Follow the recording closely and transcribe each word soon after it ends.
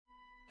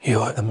You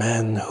are the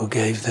man who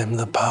gave them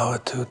the power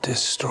to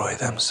destroy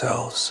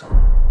themselves.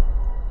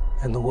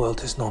 And the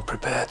world is not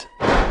prepared.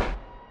 8,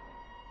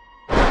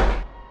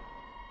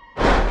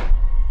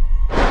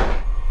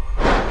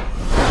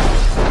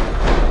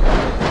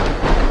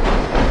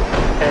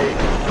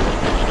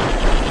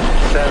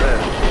 7,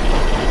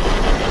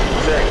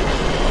 6,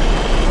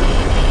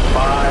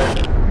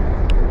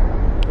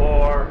 5,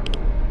 4,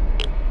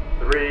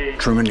 3.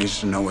 Truman needs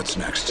to know what's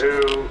next.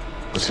 2,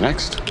 What's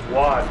next?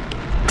 1.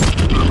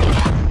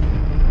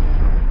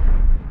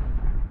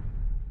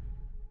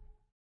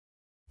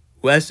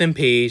 Rest in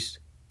peace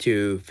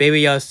to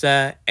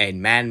Furiosa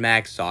and Mad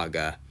Max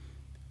Saga.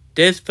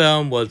 This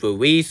film was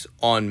released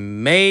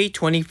on May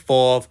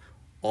 24th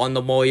on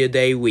Memorial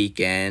Day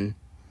weekend.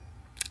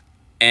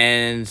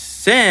 And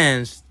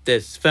since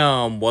this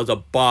film was a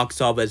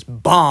box office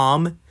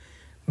bomb,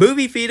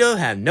 movie theaters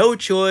have no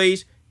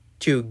choice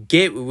to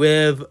get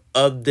rid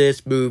of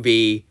this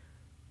movie.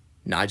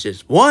 Not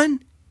just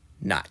one,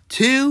 not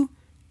two,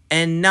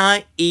 and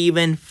not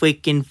even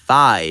freaking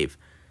 5.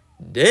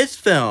 This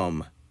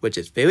film, which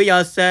is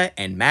Furiosa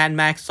and Mad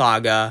Max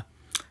Saga,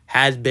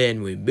 has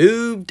been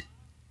removed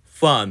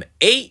from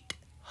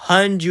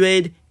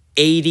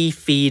 880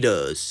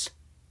 theaters.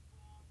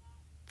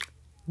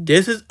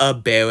 This is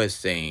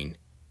embarrassing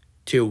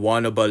to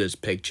Warner Brothers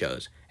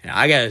Pictures. And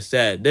I gotta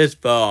say, this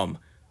film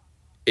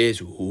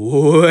is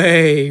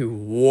way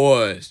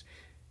worse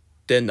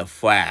than The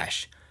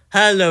Flash.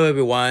 Hello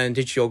everyone,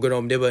 this is your good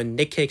old neighbor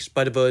Nick Hicks,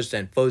 Spider-Verse,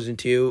 and Frozen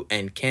 2,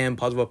 and Kim,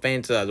 Possible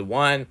Fans as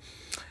 1.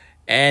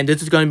 And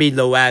this is going to be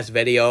the last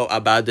video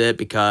about it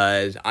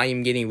because I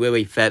am getting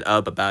really fed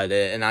up about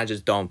it and I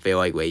just don't feel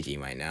like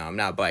raging right now. I'm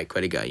not a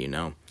critical, you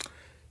know.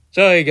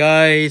 Sorry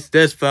guys,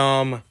 this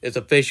film is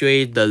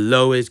officially the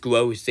lowest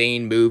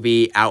grossing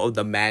movie out of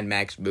the Mad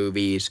Max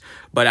movies.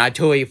 But I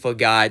totally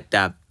forgot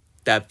that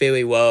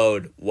Fury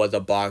Road was a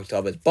box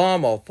office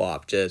bomb or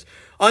flop.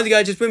 Honestly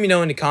guys, just let me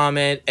know in the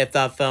comment if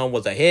that film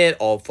was a hit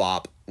or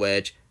flop,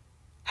 which...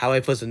 how am I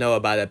supposed to know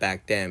about it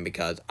back then?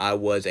 Because I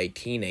was a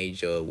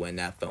teenager when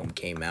that film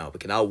came out.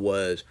 Because I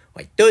was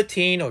like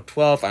 13 or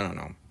 12. I don't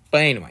know.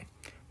 But anyway,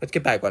 let's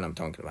get back to what I'm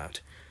talking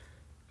about.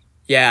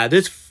 Yeah,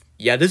 this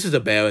is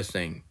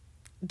embarrassing.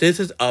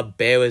 This is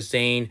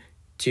embarrassing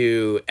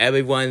to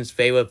everyone's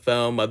favorite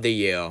film of the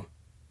year.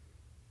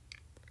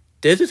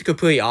 This is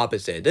completely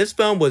opposite. This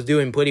film was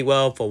doing pretty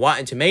well for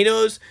Rotten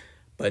Tomatoes.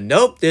 But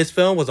nope, this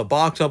film was a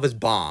box office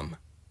bomb.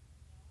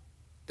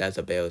 That's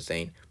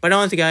embarrassing. But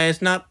honestly guys,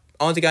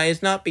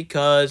 it's not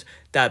because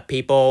that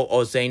people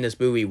are saying this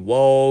movie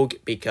woke,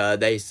 because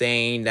they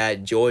saying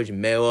that George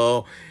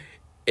Miller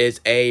is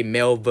a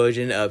male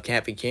version of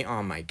Kathy King.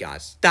 Oh my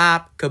god,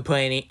 stop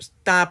complaining.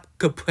 Stop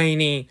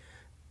complaining.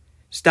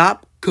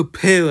 Stop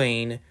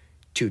comparing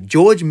to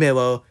George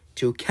Miller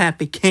to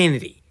Kathy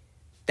Kennedy.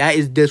 That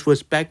is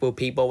disrespectful,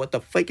 people. What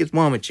the frick is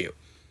wrong with you?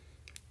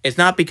 It's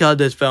not because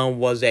this film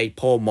was a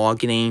poor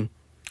marketing.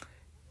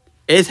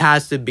 It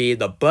has to be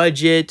the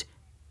budget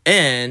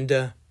and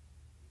the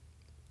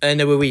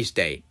release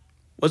date.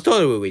 Let's talk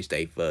the release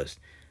date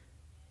first.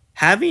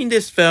 Having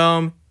this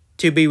film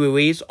to be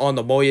released on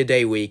the Memorial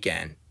Day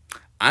weekend.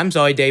 I'm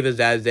sorry, David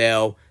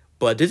Zazel,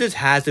 but this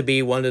has to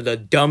be one of the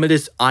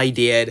dumbest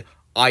ideas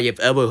I have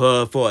ever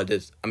heard for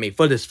this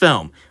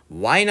film.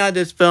 Why not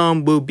this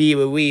film will be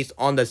released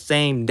on the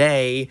same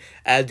day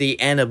as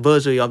the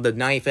anniversary of the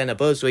 9th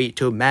anniversary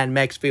to Mad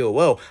Max Fury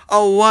Road?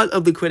 A lot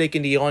of the critics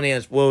in the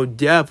audience will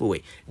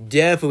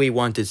definitely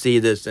want to see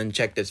this and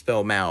check this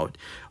film out.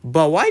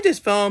 But why this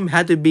film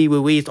had to be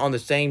released on the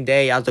same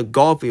day as the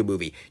Garfield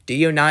movie? Do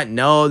you not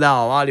know that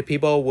a lot of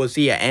people will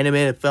see an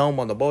animated film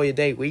on the Memorial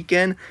Day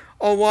weekend?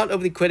 A lot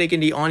of the critics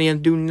in the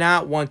audience do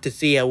not want to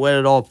see a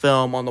rated-R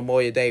film on the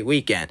Memorial Day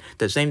weekend.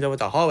 The same thing with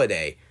the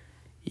holiday.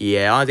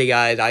 Yeah, honestly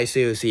guys, I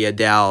seriously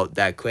doubt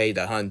that Craig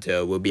the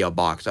Hunter will be a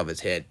box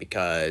office hit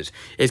because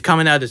it's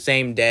coming out the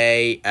same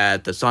day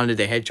as the Sonic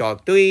the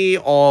Hedgehog 3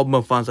 or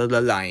Mufasa the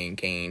Lion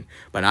King.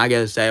 But I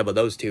gotta say, but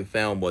those two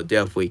films will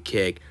definitely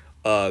kick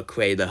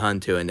Craig the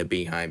Hunter in the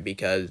behind,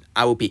 because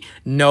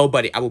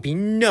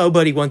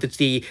nobody want to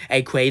see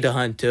a Craig the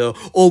Hunter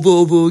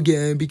over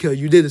again because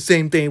you did the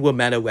same thing with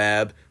Meta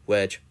Web,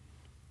 which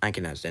I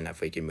cannot stand that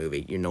freaking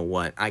movie. You know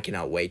what? I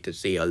cannot wait to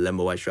see a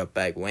Limbo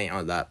Back went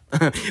on that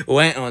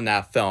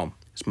film.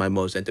 It's my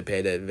most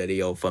anticipated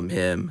video from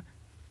him.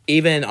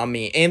 Even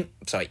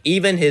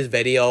his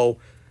video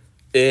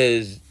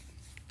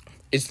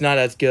it's not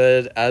as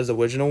good as the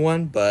original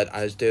one, but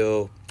I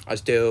still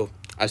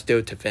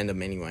defend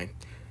him anyway.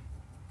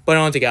 But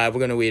honestly guys,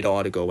 we're gonna read the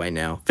article right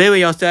now.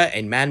 Furiosa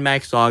and Mad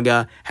Max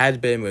Saga has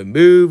been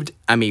removed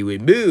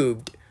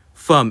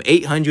from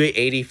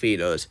 880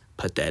 theaters.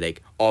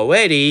 Pathetic.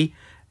 Already,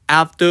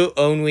 after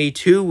only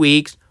 2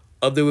 weeks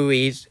of the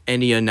release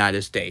in the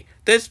United States.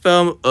 This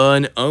film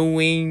earned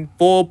only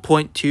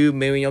 $4.2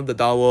 million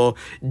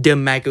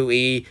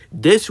domestically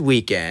this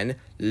weekend,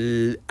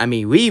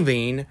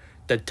 leaving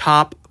the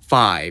top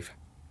 5.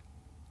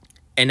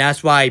 And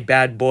that's why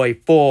Bad Boy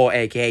 4,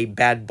 aka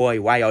Bad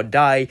Boy Ride or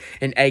Die,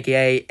 and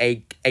aka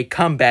a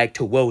comeback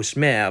to Will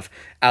Smith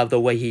out of the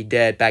way he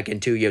did back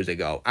in 2 years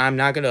ago. I'm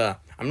not gonna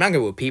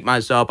repeat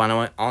myself.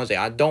 Honestly,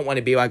 I don't want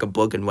to be like a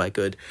broken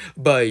record,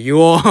 but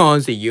you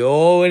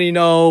already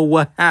know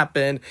what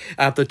happened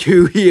after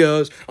 2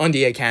 years on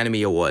the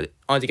Academy Award.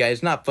 Honestly, guys,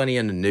 it's not funny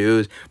in the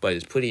news, but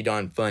it's pretty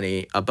darn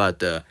funny about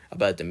the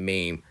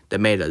meme. They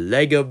made a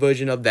Lego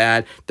version of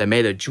that. They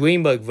made a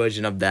DreamWorks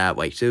version of that.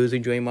 Like, seriously,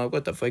 DreamWorks,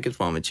 what the frick is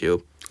wrong with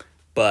you?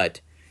 But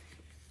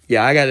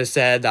yeah, I gotta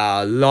say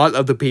that a lot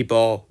of the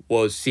people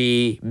will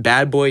see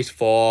Bad Boys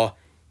 4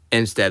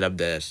 instead of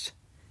this.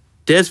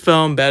 This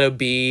film better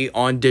be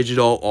on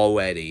digital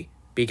already,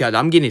 because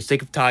I'm getting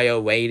sick of tired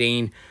of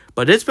waiting.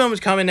 But this film is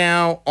coming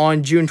out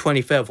on June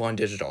 25th on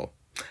digital.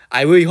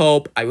 I really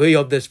hope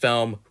this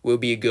film will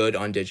be good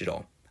on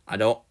digital. I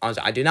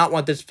do not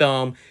want this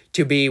film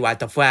to be like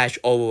The Flash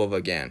all over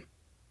again.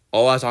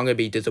 Or else I'm going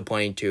to be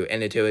disappointed to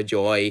Anya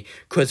Joy,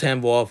 Chris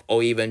Hemsworth,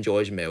 or even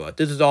George Miller.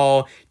 This is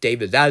all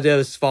David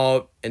Zazer's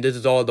fault, and this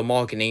is all the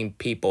marketing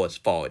people's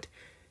fault.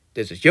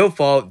 This is your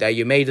fault that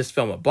you made this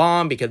film a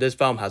bomb, because this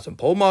film has some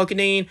poor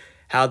marketing,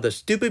 has the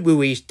stupid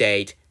release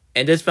date,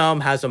 and this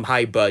film has some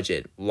high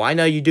budget. Why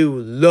not you do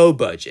low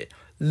budget?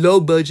 Low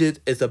budget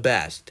is the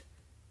best.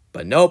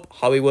 But nope,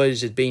 Hollywood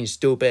is just being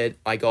stupid,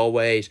 like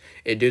always.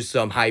 It does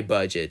some high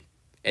budget.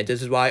 And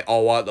this is why a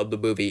lot of the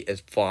movie is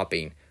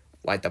flopping.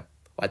 Like the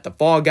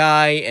Fall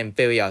Guy and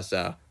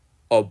Furiosa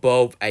are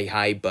both a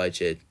high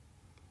budget.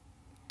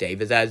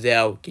 David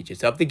Zazel, get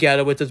yourself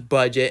together with this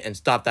budget and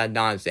stop that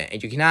nonsense.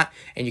 And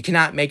you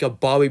cannot make a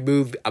Barbie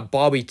movie, a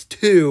Barbie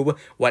 2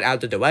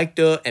 without the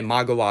director and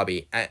Margot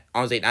Robbie.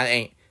 Honestly,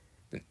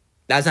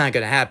 that's not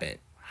gonna happen.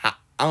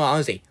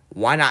 Honestly,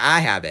 why not I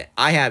have it?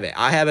 I have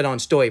it on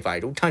Storyfy.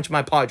 Don't touch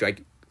my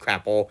project,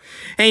 crapple.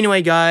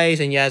 Anyway,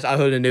 guys, and yes, I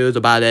heard the news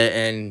about it,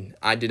 and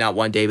I did not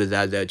want David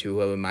Zaza to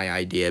ruin my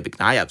idea,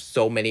 because I have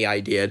so many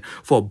ideas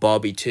for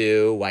Barbie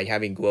 2, like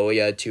having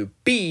Gloria to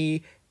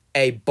be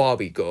a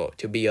Barbie girl,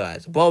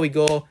 as a Barbie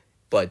girl,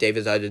 but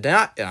David Zaza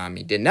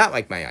did not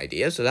like my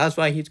idea, so that's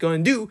why he's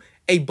going to do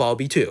a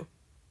Barbie 2.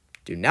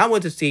 Do not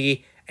want to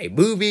see a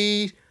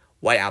movie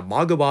without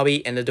Margot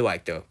Robbie and the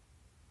director.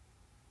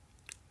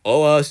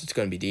 Or else it's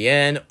gonna be the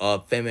end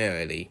of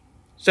Femininity.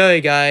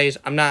 Sorry guys,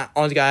 I'm not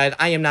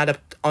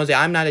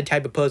the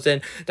type of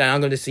person that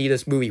I'm gonna see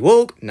this movie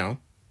woke. No.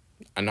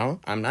 I'm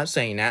not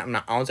saying that. I'm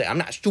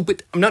not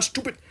stupid.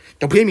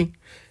 Don't blame me.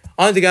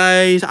 Honestly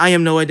guys, I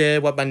have no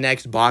idea what my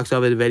next box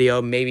office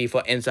video, maybe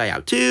for Inside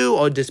Out 2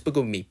 or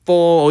Despicable Me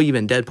 4 or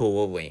even Deadpool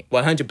Wolverine.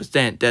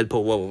 100%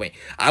 Deadpool Wolverine.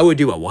 I would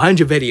do a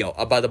 100 video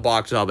about the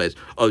box office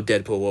of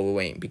Deadpool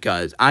Wolverine,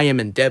 because I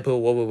am in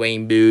Deadpool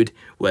Wolverine mood,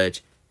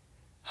 which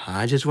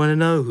I just want to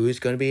know who's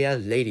going to be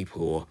as Lady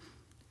Pool.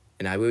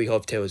 And I really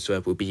hope Taylor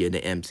Swift will be in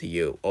the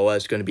MCU. Or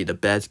it's going to be the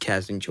best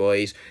casting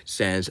choice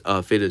since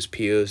Phyllis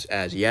Pierce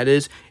as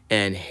Yetis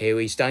and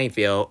Haley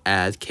Steinfeld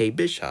as Kate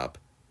Bishop.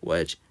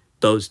 Which,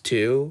 those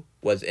two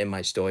was in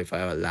my story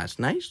file last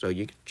night, so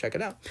you can check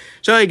it out.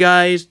 Sorry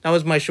guys, that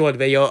was my short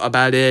video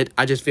about it.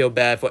 I just feel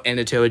bad for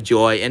Anya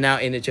Taylor-Joy. And now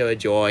Anya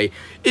Taylor-Joy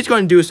is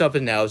going to do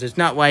something else. It's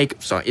not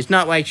like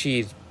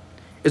she's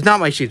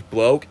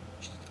broke.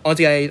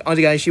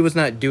 Honestly guys, she was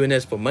not doing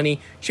this for money.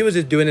 She was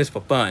just doing this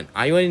for fun.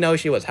 I already know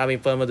she was having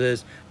fun with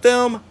this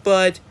film,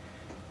 but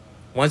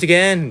once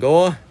again,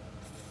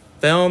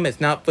 film is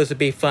not supposed to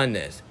be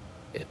funness.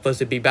 It's supposed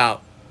to be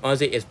about,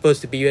 honestly, it's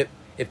supposed to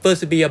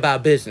be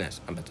about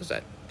business. I'm about to say,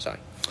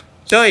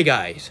 sorry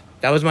guys.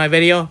 That was my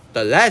video,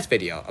 the last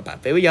video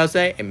about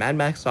Furiosa and Mad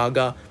Max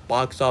Saga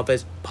box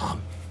office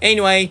bomb.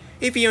 Anyway,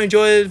 if you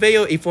enjoyed this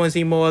video, if you want to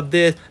see more of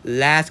this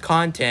last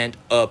content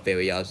of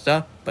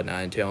Furiosa, but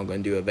not until I'm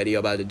going to do a video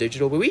about the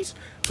digital release,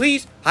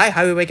 please, I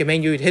highly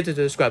recommend you hit the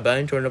subscribe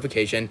button, turn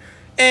notification,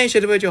 and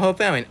share it with your whole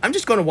family. I'm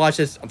just going to watch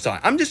this,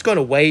 I'm just going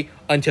to wait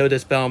until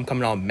this film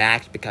comes on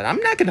Max, because I'm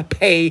not going to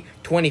pay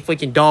 $20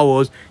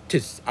 freaking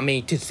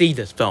to see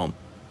this film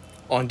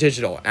on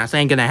digital. That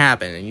ain't gonna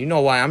happen. And you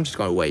know why? I'm just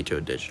gonna wait till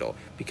digital,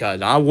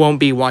 because I won't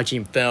be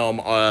watching film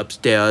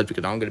upstairs,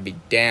 because I'm gonna be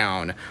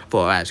down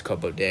for the last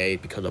couple of days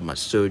because of my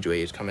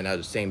surgery. It's coming out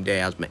the same day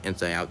as my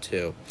Inside Out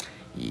 2.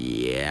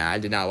 Yeah, I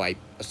did not like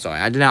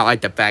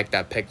the fact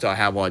that Pixar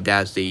have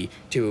audacity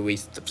to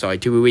release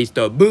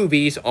the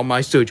movies on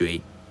my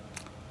surgery.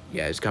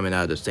 Yeah, it's coming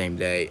out the same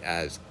day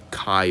as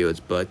Kyle's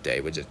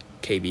birthday, which is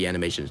KB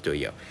Animation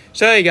Studio.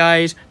 Sorry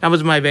guys, that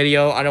was my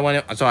video.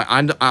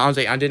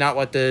 Honestly, I did not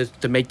want to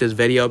make this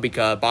video,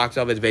 because box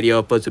office video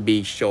is supposed to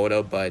be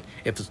shorter, but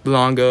if it's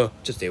longer,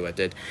 just stay with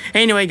it.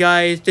 Anyway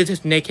guys, this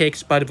is Nick Hicks,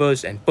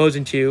 Spider-Verse, and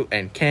Frozen 2,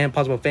 and Can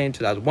Possible Fan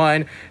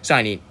 2001,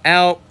 signing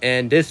out,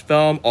 and this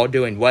film all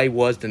doing way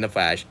worse than The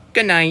Flash.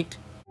 Good night.